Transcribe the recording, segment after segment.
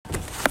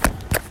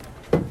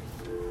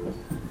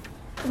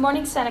Good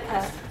morning,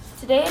 Seneca.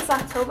 Today is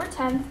October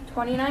 10th,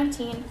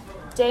 2019,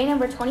 day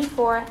number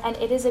 24, and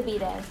it is a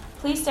B-Day.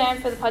 Please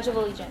stand for the Pledge of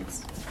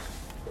Allegiance.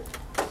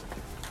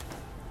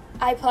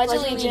 I pledge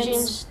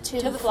allegiance to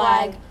the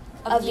flag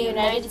of the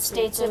United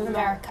States of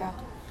America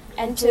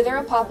and to the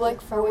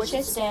republic for which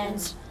it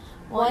stands,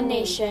 one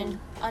nation,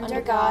 under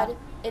God,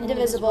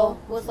 indivisible,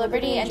 with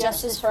liberty and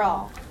justice for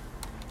all.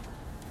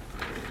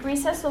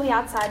 Recess will be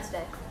outside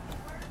today.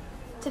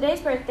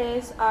 Today's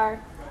birthdays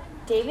are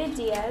David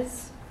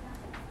Diaz,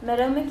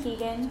 Meadow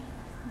McKeegan,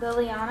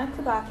 Liliana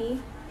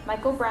Kubaki,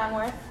 Michael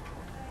Brownworth,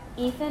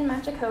 Ethan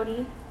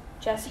Machakoti,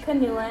 Jessica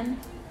Newland,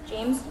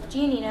 James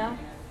Giannino,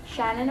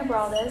 Shannon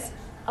Abraldez,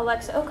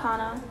 Alexa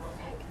O'Connor,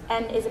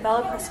 and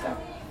Isabella Prisco.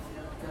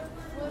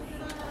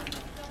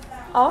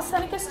 All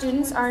Seneca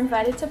students are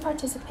invited to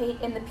participate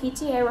in the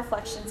PTA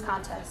Reflections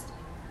Contest.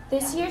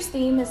 This year's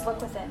theme is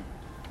Look Within.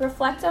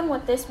 Reflect on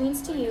what this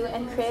means to you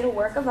and create a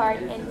work of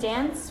art in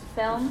dance,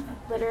 film,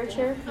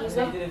 literature,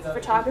 music,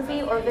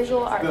 photography, or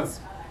visual arts.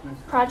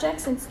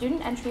 Projects and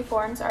student entry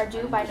forms are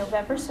due by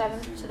November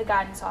 7th to the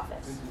Guidance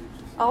Office.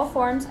 All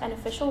forms and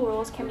official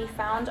rules can be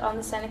found on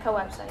the Seneca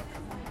website.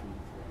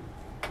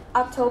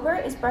 October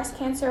is Breast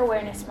Cancer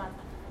Awareness Month,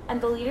 and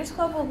the Leaders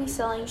Club will be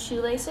selling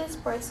shoelaces,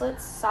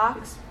 bracelets,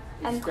 socks,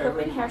 and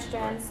clip-in hair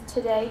strands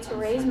today to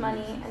raise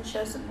money and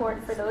show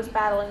support for those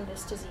battling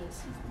this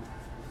disease.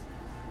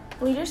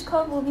 Leaders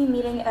Club will be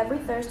meeting every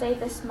Thursday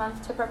this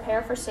month to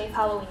prepare for Safe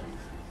Halloween.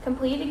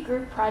 Completed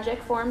group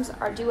project forms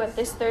are due at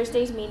this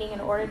Thursday's meeting in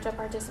order to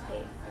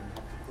participate.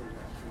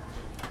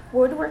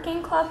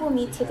 Woodworking Club will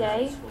meet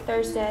today,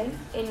 Thursday,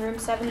 in room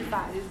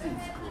 75.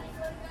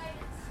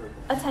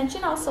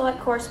 Attention all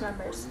select course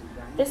members.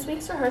 This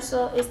week's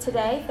rehearsal is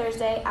today,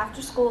 Thursday,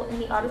 after school in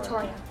the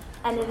auditorium,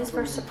 and it is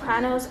for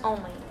sopranos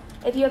only.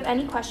 If you have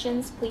any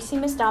questions, please see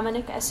Ms.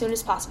 Dominic as soon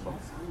as possible.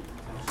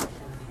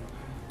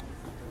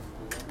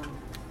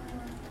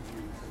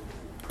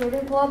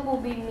 Critter Club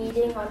will be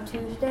meeting on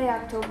Tuesday,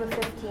 October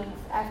 15th,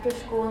 after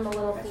school in the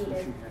Little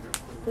Theater.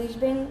 Please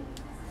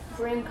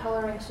bring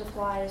coloring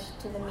supplies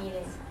to the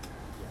meeting.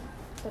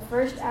 The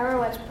first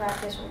Arrowheads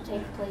practice will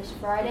take place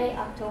Friday,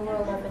 October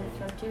 11th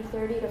from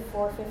 2:30 to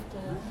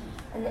 4:15,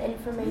 and the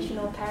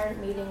informational parent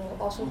meeting will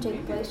also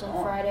take place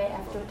on Friday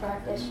after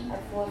practice at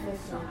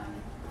 4:15.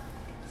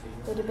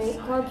 The Debate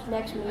Club's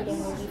next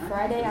meeting will be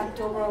Friday,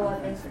 October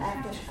 11th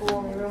after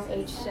school in room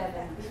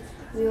H7.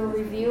 We will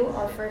review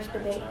our first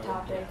debate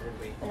topic,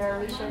 and our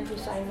research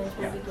assignments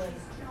will begin.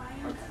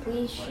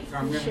 Please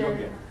be sure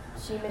to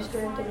see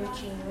Mr.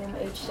 Antonucci in room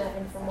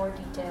H7 for more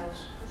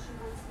details.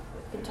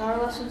 Guitar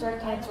lessons are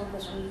canceled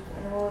this week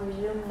and will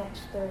resume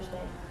next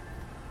Thursday.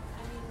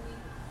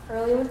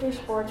 Early winter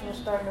sports will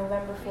start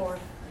November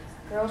 4th.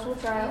 Girls will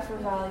try out for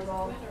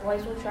volleyball,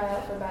 boys will try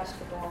out for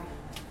basketball.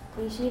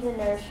 Please see the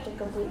nurse to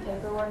complete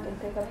paperwork and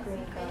pick up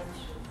green cards.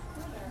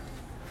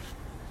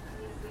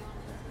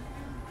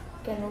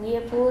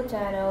 Ganelia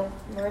Pulitano,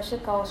 Marissa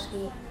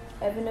Kalski,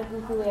 Evan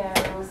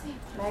Aguguiaro,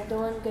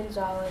 Magdalene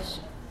Gonzalez,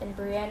 and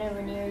Brianna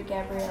Ranieri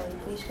Gabrielli,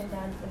 please come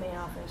down to the main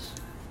office.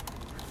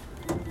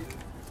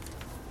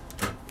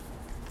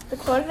 The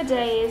quote of the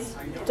day is,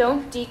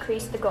 "Don't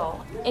decrease the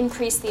goal,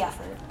 increase the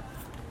effort."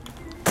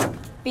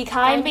 Be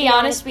kind, be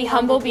honest, be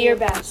humble, be your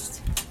best.